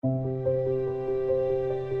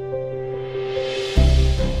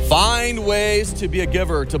ways to be a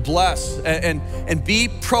giver, to bless, and be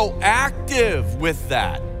proactive with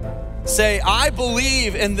that. Say, I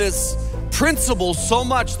believe in this principle so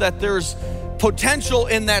much that there's potential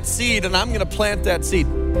in that seed, and I'm going to plant that seed.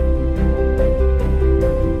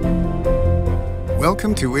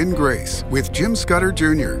 Welcome to In Grace with Jim Scudder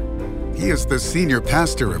Jr. He is the senior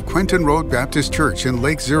pastor of Quentin Road Baptist Church in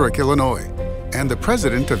Lake Zurich, Illinois, and the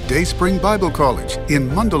president of Day Spring Bible College in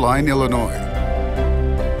Mundelein, Illinois.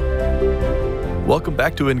 Welcome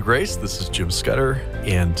back to In Grace. This is Jim Scudder,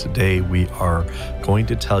 and today we are going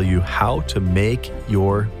to tell you how to make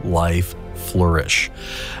your life flourish.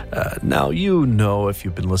 Now, you know, if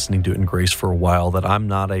you've been listening to In Grace for a while, that I'm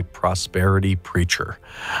not a prosperity preacher.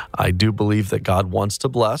 I do believe that God wants to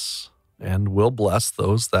bless and will bless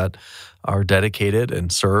those that are dedicated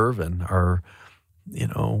and serve and are,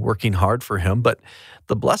 working hard for Him. But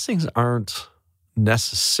the blessings aren't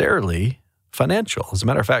necessarily financial. As a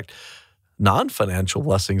matter of fact, non-financial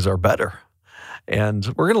blessings are better. And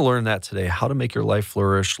we're going to learn that today, how to make your life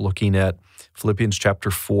flourish, looking at Philippians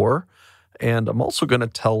chapter 4. And I'm also going to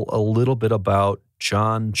tell a little bit about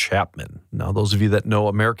John Chapman. Now, those of you that know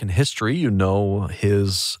American history, you know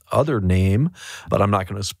his other name, but I'm not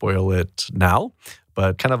going to spoil it now.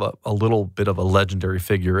 But kind of a little bit of a legendary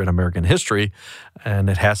figure in American history, and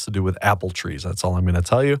it has to do with apple trees. That's all I'm going to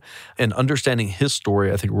tell you. And understanding his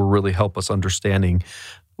story, I think, will really help us understanding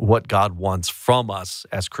what God wants from us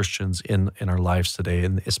as Christians in our lives today,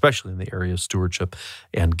 and especially in the area of stewardship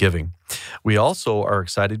and giving. We also are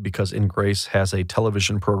excited because In Grace has a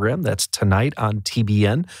television program that's tonight on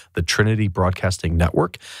TBN, the Trinity Broadcasting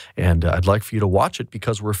Network, and I'd like for you to watch it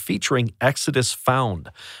because we're featuring Exodus Found.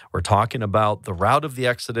 We're talking about the route of the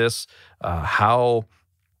Exodus, how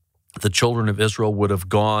the children of Israel would have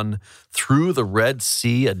gone through the Red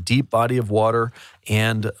Sea, a deep body of water,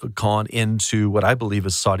 and gone into what I believe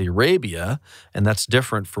is Saudi Arabia. And that's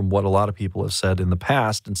different from what a lot of people have said in the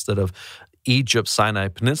past. Instead of Egypt, Sinai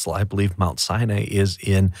Peninsula, I believe Mount Sinai is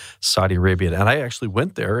in Saudi Arabia. And I actually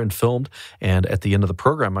went there and filmed. And at the end of the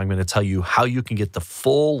program, I'm going to tell you how you can get the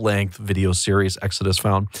full-length video series, Exodus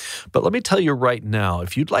Found. But let me tell you right now,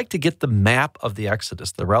 if you'd like to get the map of the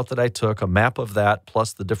Exodus, the route that I took, a map of that,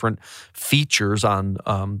 plus the different features on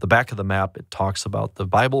the back of the map, it talks about the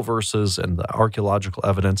Bible verses and the archaeological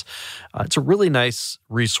evidence. It's a really nice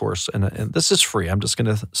resource, and this is free. I'm just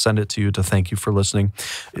going to send it to you to thank you for listening.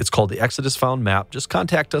 It's called the Exodus Found map. Just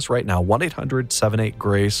contact us right now,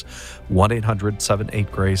 1-800-78-GRACE,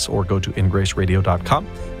 1-800-78-GRACE, or go to ingraceradio.com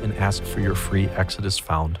and ask for your free Exodus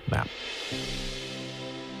Found map.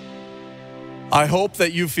 I hope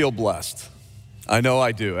that you feel blessed. I know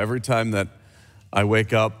I do. Every time that I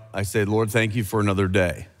wake up, I say, Lord, thank you for another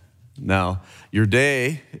day. Now, your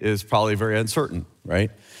day is probably very uncertain,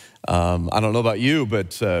 right? I don't know about you,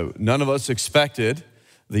 but none of us expected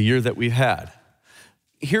the year that we've had.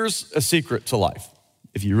 Here's a secret to life,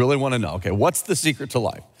 if you really want to know. Okay, what's the secret to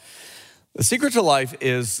life? The secret to life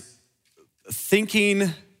is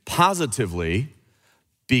thinking positively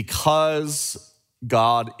because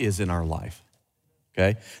God is in our life,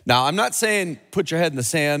 okay? Now, I'm not saying put your head in the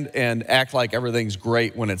sand and act like everything's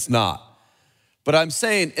great when it's not. But I'm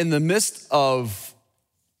saying in the midst of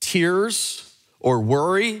tears or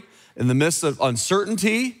worry, in the midst of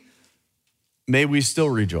uncertainty, may we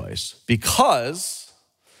still rejoice because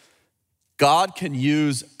God can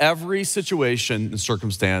use every situation and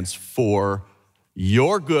circumstance for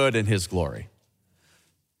your good and His glory.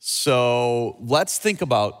 So let's think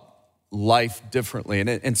about life differently.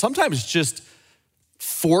 And sometimes just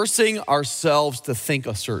forcing ourselves to think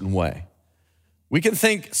a certain way. We can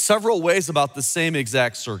think several ways about the same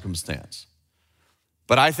exact circumstance.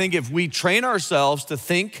 But I think if we train ourselves to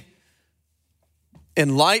think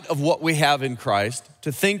in light of what we have in Christ,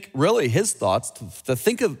 to think really His thoughts, to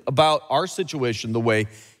think about our situation the way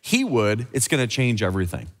He would, it's going to change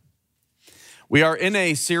everything. We are in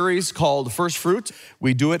a series called First Fruits.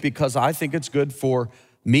 We do it because I think it's good for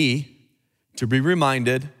me to be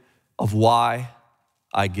reminded of why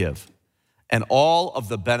I give and all of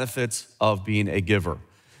the benefits of being a giver.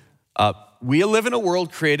 We live in a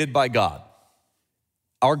world created by God.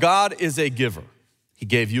 Our God is a giver. He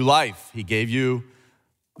gave you life. He gave you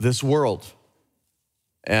this world.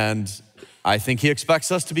 And I think He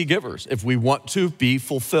expects us to be givers if we want to be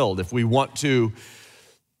fulfilled, if we want to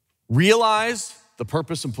realize the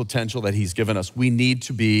purpose and potential that He's given us. We need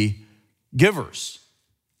to be givers,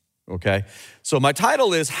 okay? So my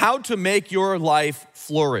title is How to Make Your Life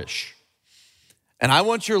Flourish. And I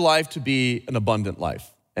want your life to be an abundant life,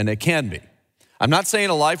 and it can be. I'm not saying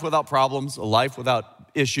a life without problems, a life without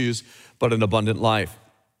issues, but an abundant life.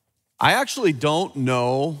 I actually don't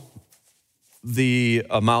know the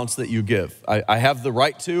amounts that you give. I have the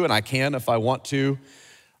right to, and I can if I want to.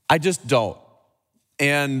 I just don't.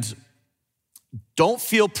 And don't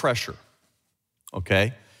feel pressure,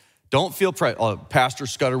 okay? Don't feel pressure. Pastor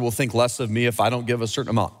Scudder will think less of me if I don't give a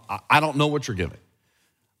certain amount. I don't know what you're giving.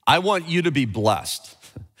 I want you to be blessed.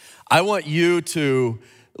 I want you to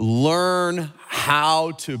learn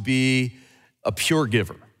how to be a pure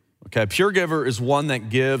giver, okay? A pure giver is one that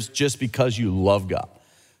gives just because you love God.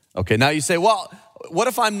 Okay, now you say, well, what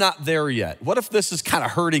if I'm not there yet? What if this is kind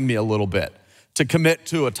of hurting me a little bit to commit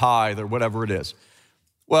to a tithe or whatever it is?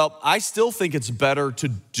 Well, I still think it's better to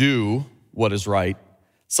do what is right.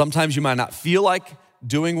 Sometimes you might not feel like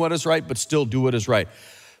doing what is right, but still do what is right.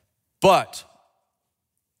 But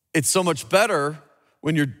it's so much better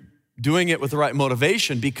when you're doing it with the right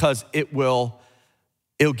motivation, because it'll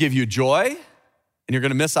give you joy, and you're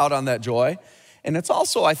gonna miss out on that joy. And it's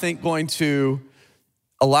also, I think, going to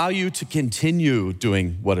allow you to continue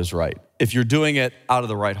doing what is right if you're doing it out of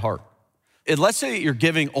the right heart. And let's say you're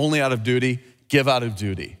giving only out of duty, give out of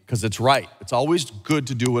duty, because it's right. It's always good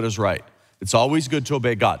to do what is right. It's always good to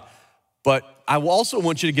obey God. But I also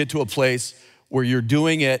want you to get to a place where you're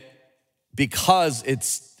doing it because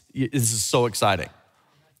this is so exciting.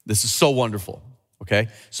 This is so wonderful, okay?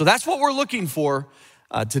 So that's what we're looking for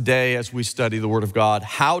today as we study the Word of God,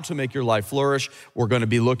 how to make your life flourish. We're going to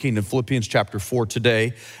be looking in Philippians chapter 4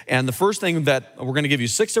 today. And the first thing that we're going to give you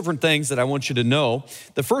 6 different things that I want you to know.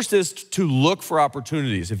 The first is to look for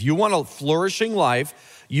opportunities. If you want a flourishing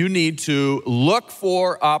life, you need to look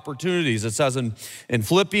for opportunities. It says in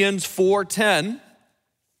Philippians 4:10,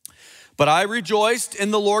 "But I rejoiced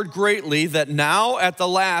in the Lord greatly that now at the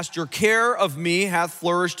last your care of me hath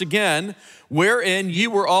flourished again, wherein ye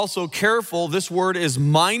were also careful." This word is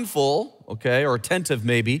mindful, okay, or attentive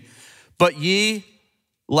maybe, "but ye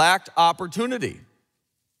lacked opportunity."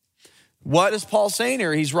 What is Paul saying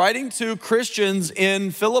here? He's writing to Christians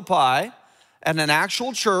in Philippi at an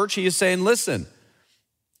actual church. He is saying, listen,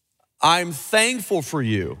 I'm thankful for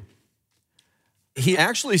you. He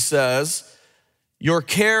actually says, your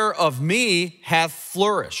care of me hath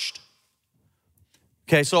flourished.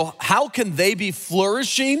 Okay, so how can they be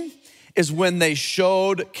flourishing? Is when they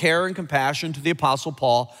showed care and compassion to the Apostle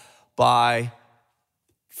Paul by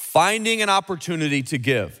finding an opportunity to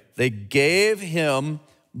give. They gave him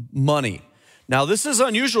money. Now, this is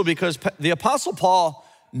unusual because the Apostle Paul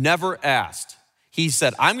never asked. He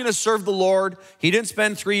said, I'm going to serve the Lord. He didn't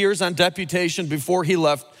spend 3 years on deputation before he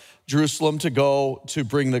left Jerusalem to go to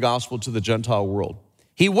bring the gospel to the Gentile world.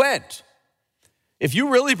 He went. If you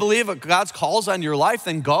really believe that God's calls on your life,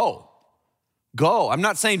 then go. Go. I'm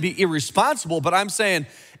not saying be irresponsible, but I'm saying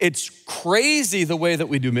it's crazy the way that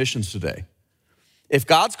we do missions today. If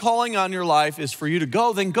God's calling on your life is for you to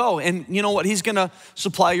go, then go. And you know what? He's going to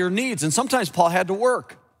supply your needs. And sometimes Paul had to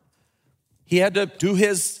work. He had to do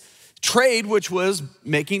his trade, which was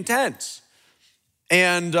making tents.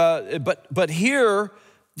 And but here,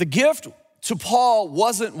 the gift to Paul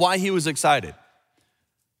wasn't why he was excited.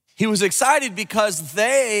 He was excited because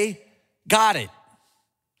they got it.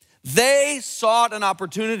 They sought an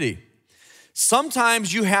opportunity.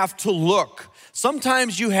 Sometimes you have to look.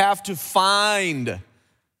 Sometimes you have to find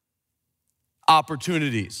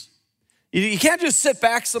opportunities. You can't just sit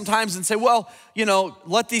back sometimes and say, well,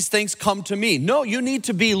 let these things come to me. No, you need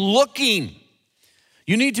to be looking.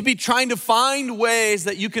 You need to be trying to find ways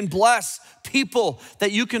that you can bless people,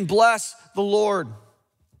 that you can bless the Lord.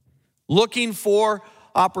 Looking for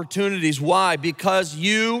opportunities. Why? Because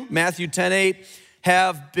you, Matthew 10:8,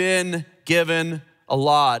 have been given a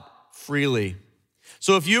lot freely.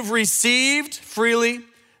 So if you've received freely,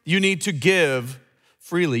 you need to give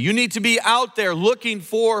freely. You need to be out there looking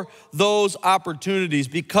for those opportunities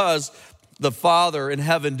because the Father in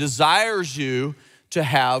heaven desires you to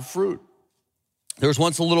have fruit. There was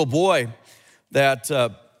once a little boy that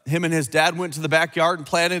him and his dad went to the backyard and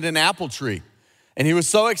planted an apple tree. And he was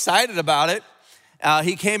so excited about it.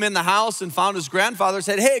 He came in the house and found his grandfather and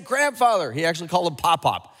said, hey, grandfather. He actually called him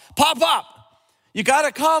Pop-Pop. Pop-Pop, you got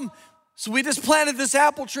to come. So we just planted this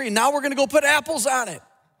apple tree. Now we're going to go put apples on it.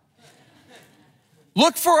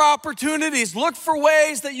 Look for opportunities. Look for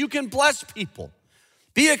ways that you can bless people.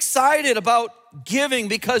 Be excited about giving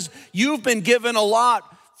because you've been given a lot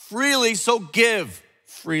freely, so give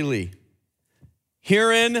freely.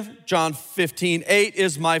 Herein, John 15:8,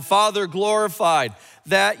 is my Father glorified,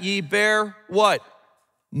 that ye bear what?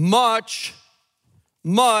 Much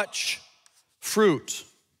fruit.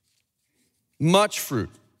 Much fruit.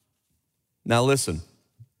 Now listen,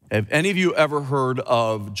 have any of you ever heard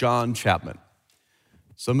of John Chapman?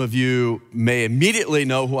 Some of you may immediately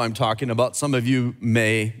know who I'm talking about. Some of you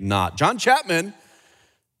may not. John Chapman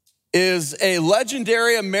is a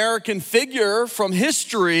legendary American figure from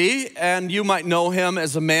history, and you might know him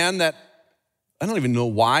as a man that, I don't even know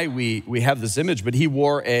why we have this image, but he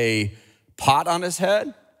wore a pot on his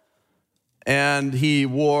head, and he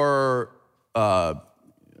wore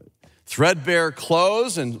threadbare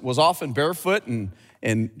clothes and was often barefoot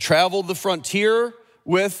and traveled the frontier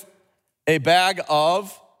with a bag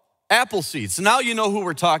of apple seeds. So now you know who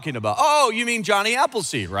we're talking about. Oh, you mean Johnny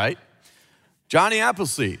Appleseed, right? Johnny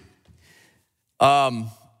Appleseed.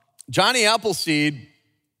 Johnny Appleseed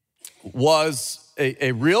was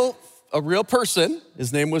a real person.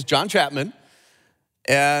 His name was John Chapman.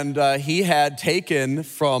 And he had taken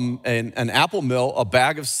from an apple mill a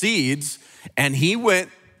bag of seeds, and he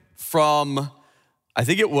went from, I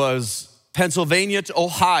think it was Pennsylvania to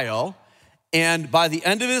Ohio, and by the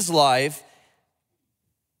end of his life,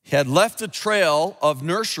 he had left a trail of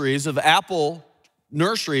nurseries, of apple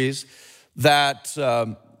nurseries, that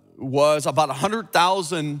was about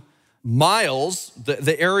 100,000 miles,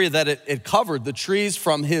 the area that it covered, the trees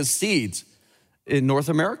from his seeds in North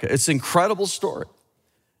America. It's an incredible story.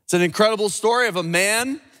 It's an incredible story of a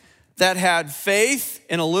man that had faith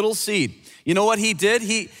in a little seed. You know what he did?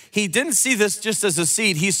 He didn't see this just as a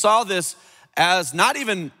seed. He saw this as not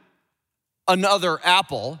even another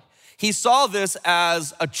apple. He saw this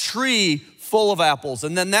as a tree full of apples.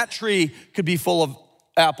 And then that tree could be full of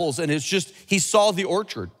apples. And it's just, he saw the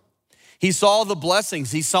orchard. He saw the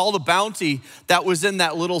blessings. He saw the bounty that was in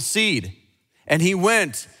that little seed. And he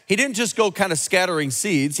didn't just go kind of scattering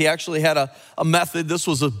seeds. He actually had a method. This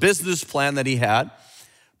was a business plan that he had.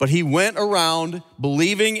 But he went around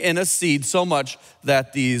believing in a seed so much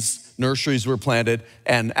that these nurseries were planted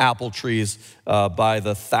and apple trees by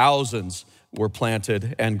the thousands were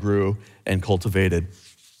planted and grew and cultivated.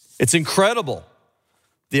 It's incredible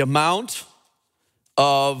the amount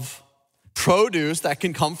of produce that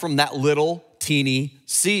can come from that little teeny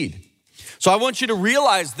seed. So I want you to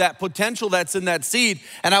realize that potential that's in that seed,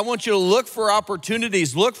 and I want you to look for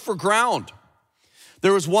opportunities, look for ground.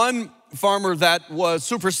 There was one farmer that was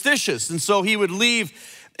superstitious, and so he would leave,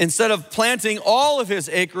 instead of planting all of his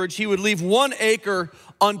acreage, he would leave 1 acre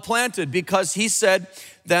unplanted because he said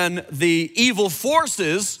then the evil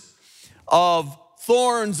forces of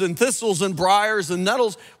thorns and thistles and briars and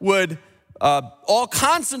nettles would all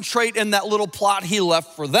concentrate in that little plot he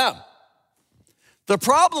left for them. The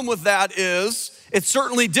problem with that is it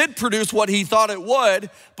certainly did produce what he thought it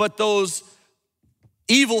would, but those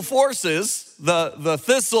evil forces, the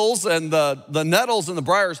thistles and the nettles and the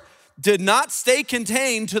briars, did not stay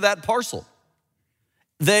contained to that parcel.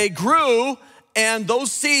 They grew, and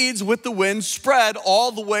those seeds with the wind spread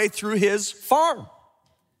all the way through his farm.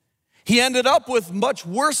 He ended up with much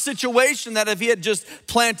worse situation than if he had just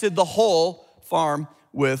planted the whole farm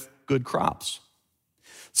with good crops.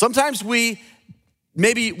 Sometimes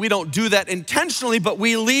maybe we don't do that intentionally, but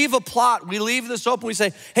we leave a plot, we leave this open, we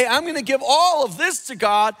say, hey, I'm gonna give all of this to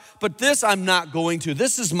God, but this I'm not going to.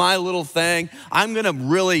 This is my little thing.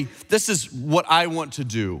 This is what I want to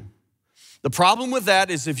do. The problem with that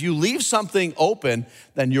is if you leave something open,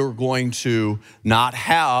 then you're going to not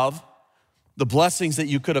have the blessings that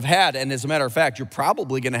you could have had. And as a matter of fact, you're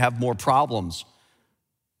probably gonna have more problems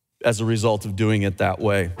as a result of doing it that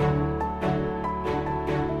way.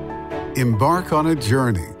 Embark on a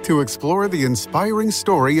journey to explore the inspiring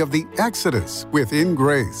story of the Exodus within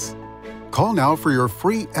Grace. Call now for your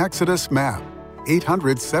free Exodus map,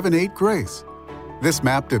 800-78-GRACE. This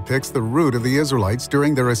map depicts the route of the Israelites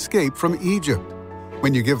during their escape from Egypt.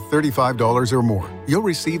 When you give $35 or more, you'll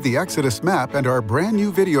receive the Exodus map and our brand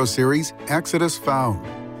new video series, Exodus Found,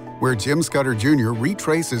 where Jim Scudder Jr.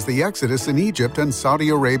 retraces the Exodus in Egypt and Saudi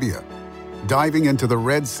Arabia, diving into the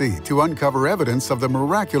Red Sea to uncover evidence of the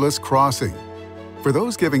miraculous crossing. For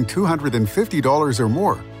those giving $250 or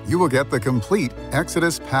more, you will get the complete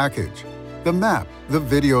Exodus package, the map, the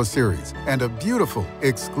video series, and a beautiful,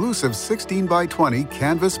 exclusive 16x20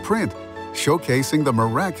 canvas print showcasing the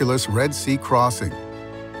miraculous Red Sea crossing.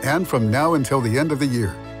 And from now until the end of the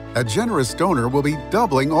year, a generous donor will be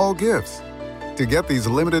doubling all gifts. To get these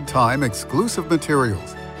limited-time exclusive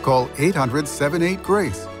materials, call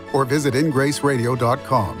 800-78-GRACE or visit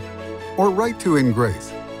ingraceradio.com. Or write to In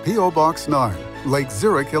Grace, P.O. Box 9, Lake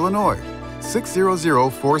Zurich, Illinois,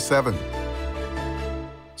 60047.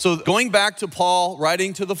 So going back to Paul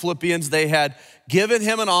writing to the Philippians, they had given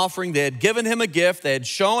him an offering, they had given him a gift, they had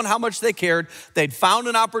shown how much they cared, they'd found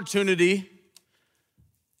an opportunity,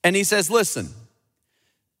 and he says, listen,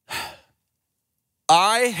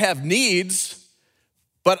 I have needs,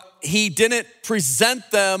 but he didn't present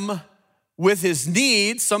them with his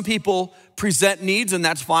needs. Some people present needs, and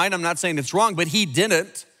that's fine. I'm not saying it's wrong, but he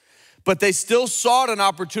didn't. But they still sought an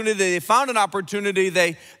opportunity. They found an opportunity.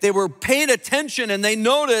 They were paying attention, and they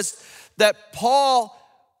noticed that Paul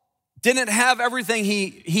didn't have everything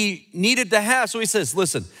he needed to have. So he says,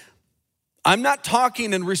 listen, I'm not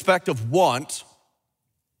talking in respect of want.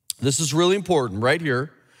 This is really important right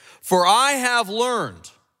here. For I have learned.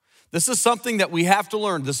 This is something that we have to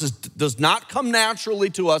learn. Does not come naturally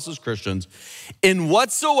to us as Christians. In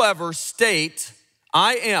whatsoever state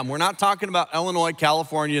I am. We're not talking about Illinois,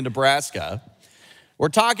 California, Nebraska. We're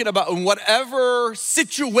talking about in whatever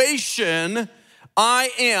situation I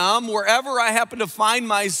am, wherever I happen to find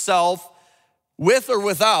myself, with or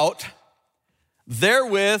without,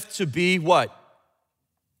 therewith to be what?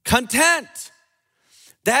 Content.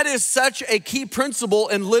 That is such a key principle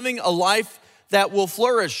in living a life that will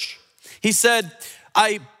flourish. He said,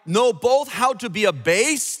 I know both how to be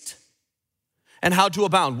abased and how to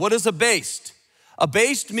abound. What is abased?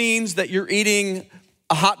 Abased means that you're eating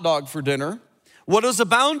a hot dog for dinner. What does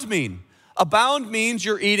abound mean? Abound means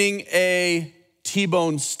you're eating a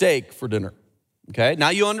T-bone steak for dinner. Okay, now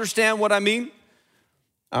you understand what I mean?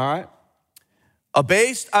 All right.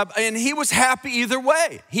 Abased, and he was happy either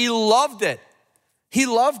way. He loved it. He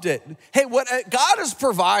loved it. Hey, what God is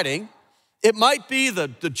providing, it might be the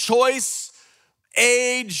choice,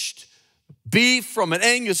 aged beef from an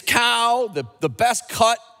Angus cow, the best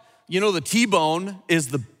cut. You know, the T-bone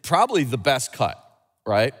is probably the best cut,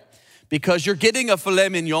 right? Because you're getting a filet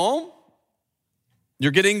mignon,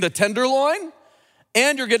 you're getting the tenderloin,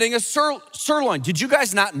 and you're getting a sirloin. Did you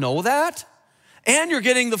guys not know that? And you're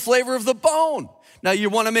getting the flavor of the bone. Now, you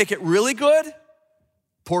want to make it really good?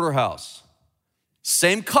 Porterhouse.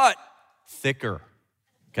 Same cut, thicker,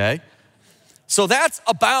 okay? So that's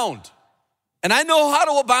abound. And I know how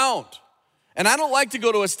to abound. And I don't like to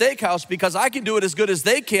go to a steakhouse because I can do it as good as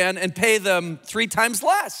they can and pay them 3 times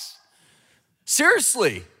less.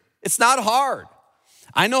 Seriously, it's not hard.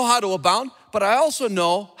 I know how to abound, but I also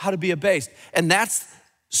know how to be abased. And that's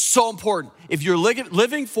so important. If you're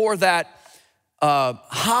living for that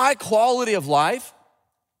high quality of life,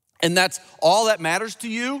 and that's all that matters to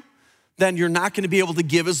you, then you're not going to be able to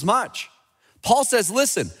give as much. Paul says,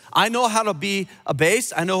 listen, I know how to be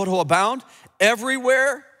abased. I know how to abound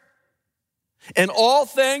everywhere. In all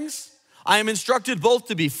things, I am instructed both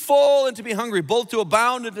to be full and to be hungry, both to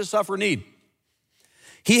abound and to suffer need.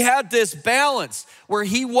 He had this balance where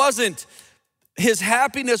his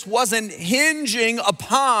happiness wasn't hinging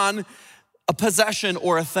upon a possession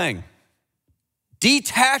or a thing.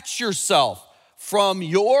 Detach yourself from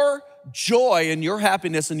your joy and your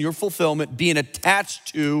happiness and your fulfillment being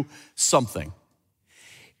attached to something.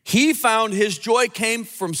 He found his joy came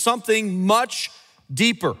from something much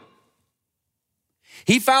deeper.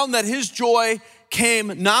 He found that his joy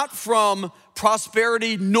came not from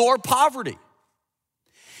prosperity nor poverty.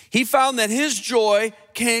 He found that his joy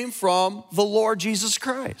came from the Lord Jesus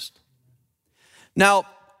Christ. Now,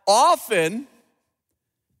 often,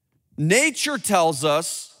 nature tells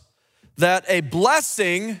us that a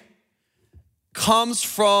blessing comes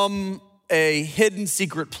from a hidden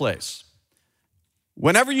secret place.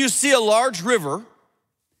 Whenever you see a large river,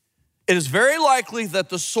 it is very likely that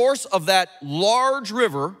the source of that large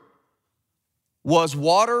river was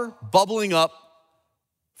water bubbling up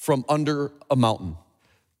from under a mountain.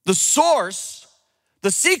 The source, the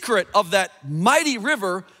secret of that mighty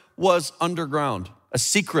river was underground, a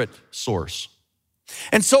secret source.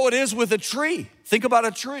 And so it is with a tree. Think about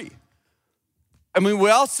a tree. I mean, we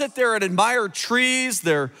all sit there and admire trees.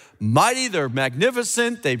 They're mighty, they're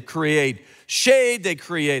magnificent. They create shade, they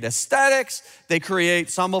create aesthetics.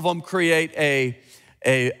 Some of them create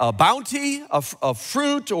a bounty of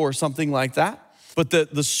fruit or something like that. But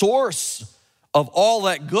the source of all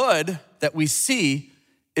that good that we see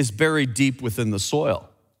is buried deep within the soil.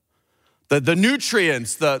 The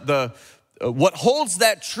nutrients, what holds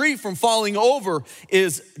that tree from falling over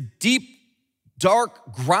is deep,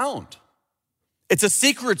 dark ground. It's a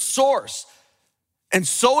secret source. And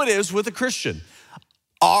so it is with a Christian.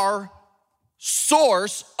 Our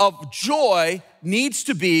source of joy needs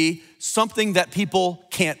to be something that people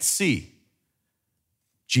can't see.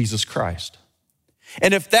 Jesus Christ.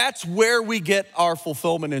 And if that's where we get our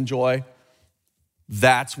fulfillment and joy,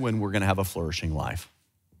 that's when we're going to have a flourishing life.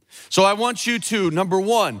 So I want you to, number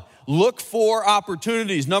 1, look for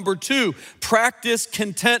opportunities. Number 2, practice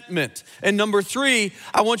contentment. And number 3,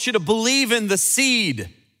 I want you to believe in the seed.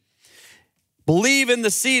 Believe in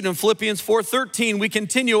the seed. In Philippians 4:13, we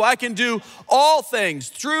continue, I can do all things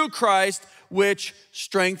through Christ, which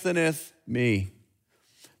strengtheneth me.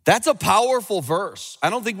 That's a powerful verse. I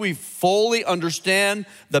don't think we fully understand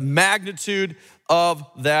the magnitude of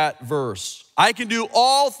that verse. I can do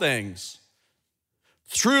all things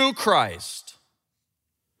through Christ,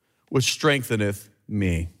 which strengtheneth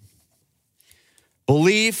me.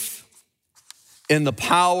 Belief in the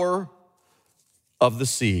power of the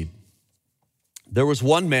seed. There was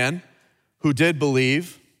one man who did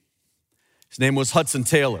believe. His name was Hudson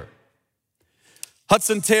Taylor.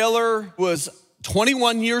 Hudson Taylor was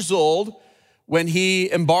 21 years old when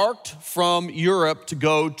he embarked from Europe to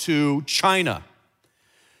go to China.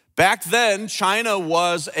 Back then, China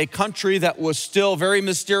was a country that was still very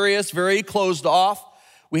mysterious, very closed off.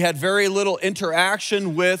 We had very little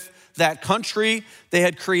interaction with that country. They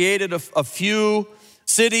had created a few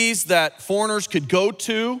cities that foreigners could go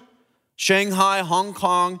to, Shanghai, Hong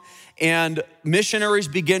Kong, and missionaries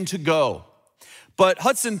began to go. But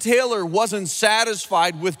Hudson Taylor wasn't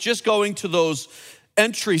satisfied with just going to those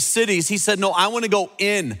entry cities. He said, no, I want to go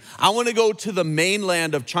in. I want to go to the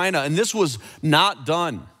mainland of China. And this was not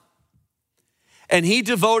done. And he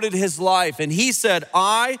devoted his life and he said,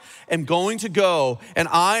 I am going to go and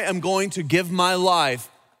I am going to give my life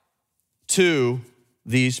to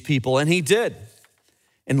these people. And he did.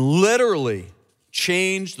 And literally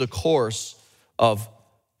changed the course of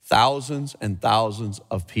thousands and thousands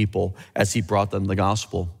of people as he brought them the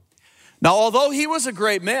gospel. Now, although he was a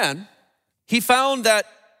great man, he found that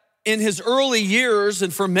in his early years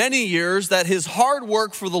and for many years that his hard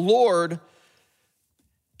work for the Lord,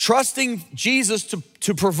 trusting Jesus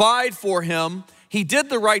to provide for him, he did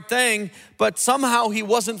the right thing, but somehow he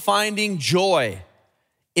wasn't finding joy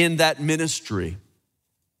in that ministry.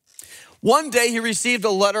 One day he received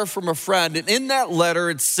a letter from a friend, and in that letter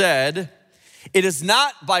it said, it is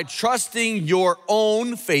not by trusting your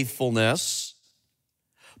own faithfulness,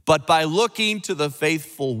 but by looking to the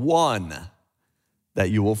faithful one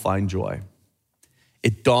that you will find joy.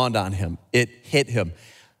 It dawned on him. It hit him.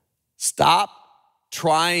 Stop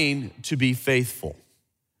trying to be faithful.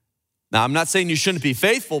 Now, I'm not saying you shouldn't be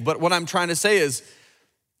faithful, but what I'm trying to say is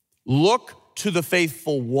look to the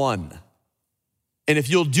faithful one. And if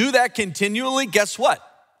you'll do that continually, guess what?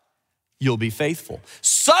 You'll be faithful.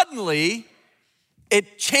 Suddenly,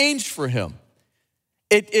 it changed for him.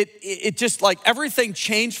 It just like everything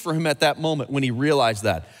changed for him at that moment when he realized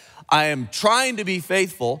that. I am trying to be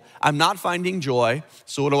faithful. I'm not finding joy.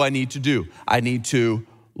 So what do I need to do? I need to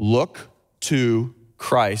look to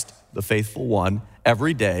Christ, the faithful one,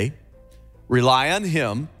 every day, rely on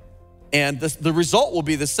him, and the result will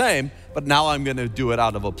be the same, but now I'm going to do it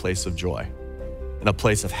out of a place of joy and a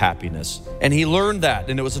place of happiness. And he learned that,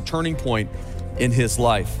 and it was a turning point in his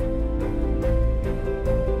life.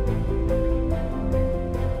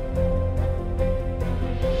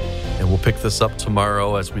 We'll pick this up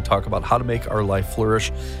tomorrow as we talk about how to make our life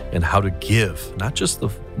flourish and how to give, not just the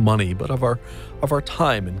money, but of our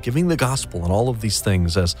time and giving the gospel and all of these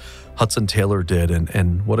things as Hudson Taylor did.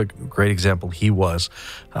 And what a great example he was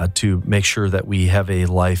to make sure that we have a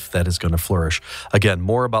life that is going to flourish. Again,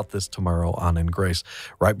 more about this tomorrow on In Grace.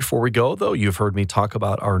 Right before we go, though, you've heard me talk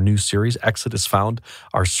about our new series, Exodus Found,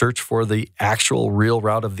 our search for the actual real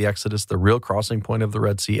route of the Exodus, the real crossing point of the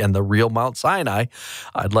Red Sea, and the real Mount Sinai.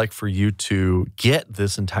 I'd like for you to get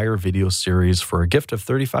this entire video series for a gift of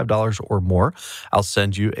 $35 or more. I'll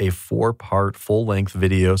send you a 4-part full-length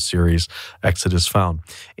video series, Exodus Found.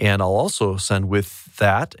 And I'll also send with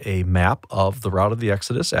that a map of the route of the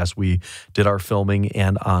Exodus as we did our filming.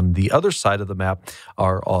 And on the other side of the map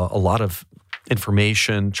are a lot of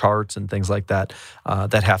information, charts, and things like that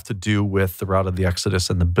that have to do with the route of the Exodus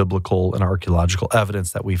and the biblical and archaeological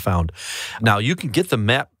evidence that we found. Now, you can get the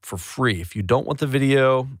map for free. If you don't want the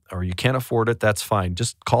video or you can't afford it, that's fine.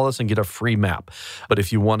 Just call us and get a free map. But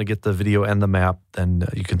if you want to get the video and the map, then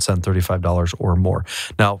you can send $35 or more.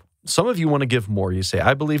 Now, some of you want to give more. You say,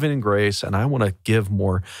 I believe in grace and I want to give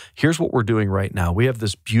more. Here's what we're doing right now. We have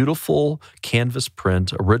this beautiful canvas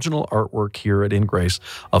print, original artwork here at In Grace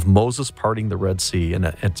of Moses parting the Red Sea. And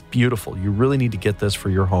it's beautiful. You really need to get this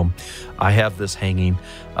for your home. I have this hanging.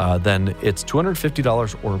 Then it's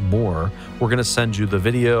 $250 or more. We're going to send you the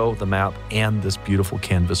video, the map, and this beautiful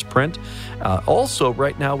canvas print. Also,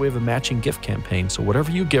 right now, we have a matching gift campaign. So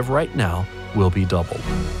whatever you give right now will be doubled.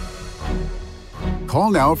 Call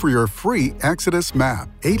now for your free Exodus map,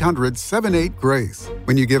 800-78-GRACE.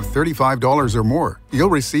 When you give $35 or more, you'll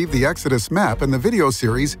receive the Exodus map and the video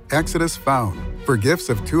series Exodus Found. For gifts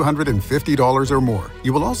of $250 or more,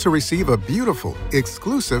 you will also receive a beautiful,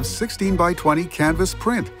 exclusive 16x20 canvas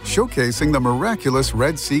print showcasing the miraculous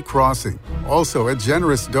Red Sea crossing. Also, a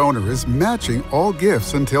generous donor is matching all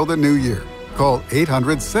gifts until the new year. Call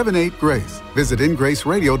 800-78-GRACE. Visit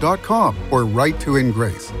ingraceradio.com or write to In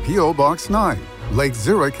Grace, P.O. Box 9, Lake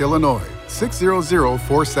Zurich, Illinois,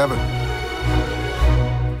 60047.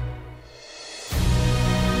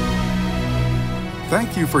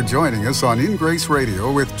 Thank you for joining us on In Grace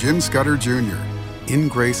Radio with Jim Scudder Jr. In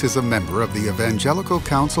Grace is a member of the Evangelical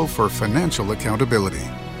Council for Financial Accountability.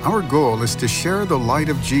 Our goal is to share the light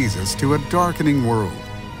of Jesus to a darkening world,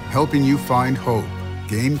 helping you find hope,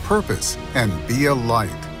 gain purpose, and be a light.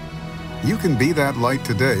 You can be that light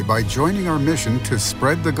today by joining our mission to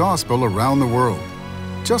spread the gospel around the world.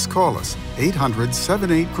 Just call us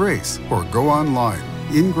 800-78-GRACE or go online,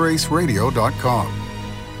 ingraceradio.com.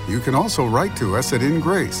 You can also write to us at In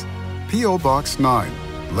Grace, P.O. Box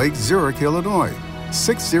 9, Lake Zurich, Illinois,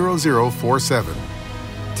 60047.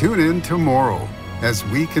 Tune in tomorrow as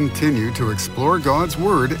we continue to explore God's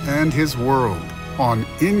Word and His world on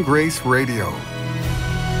In Grace Radio.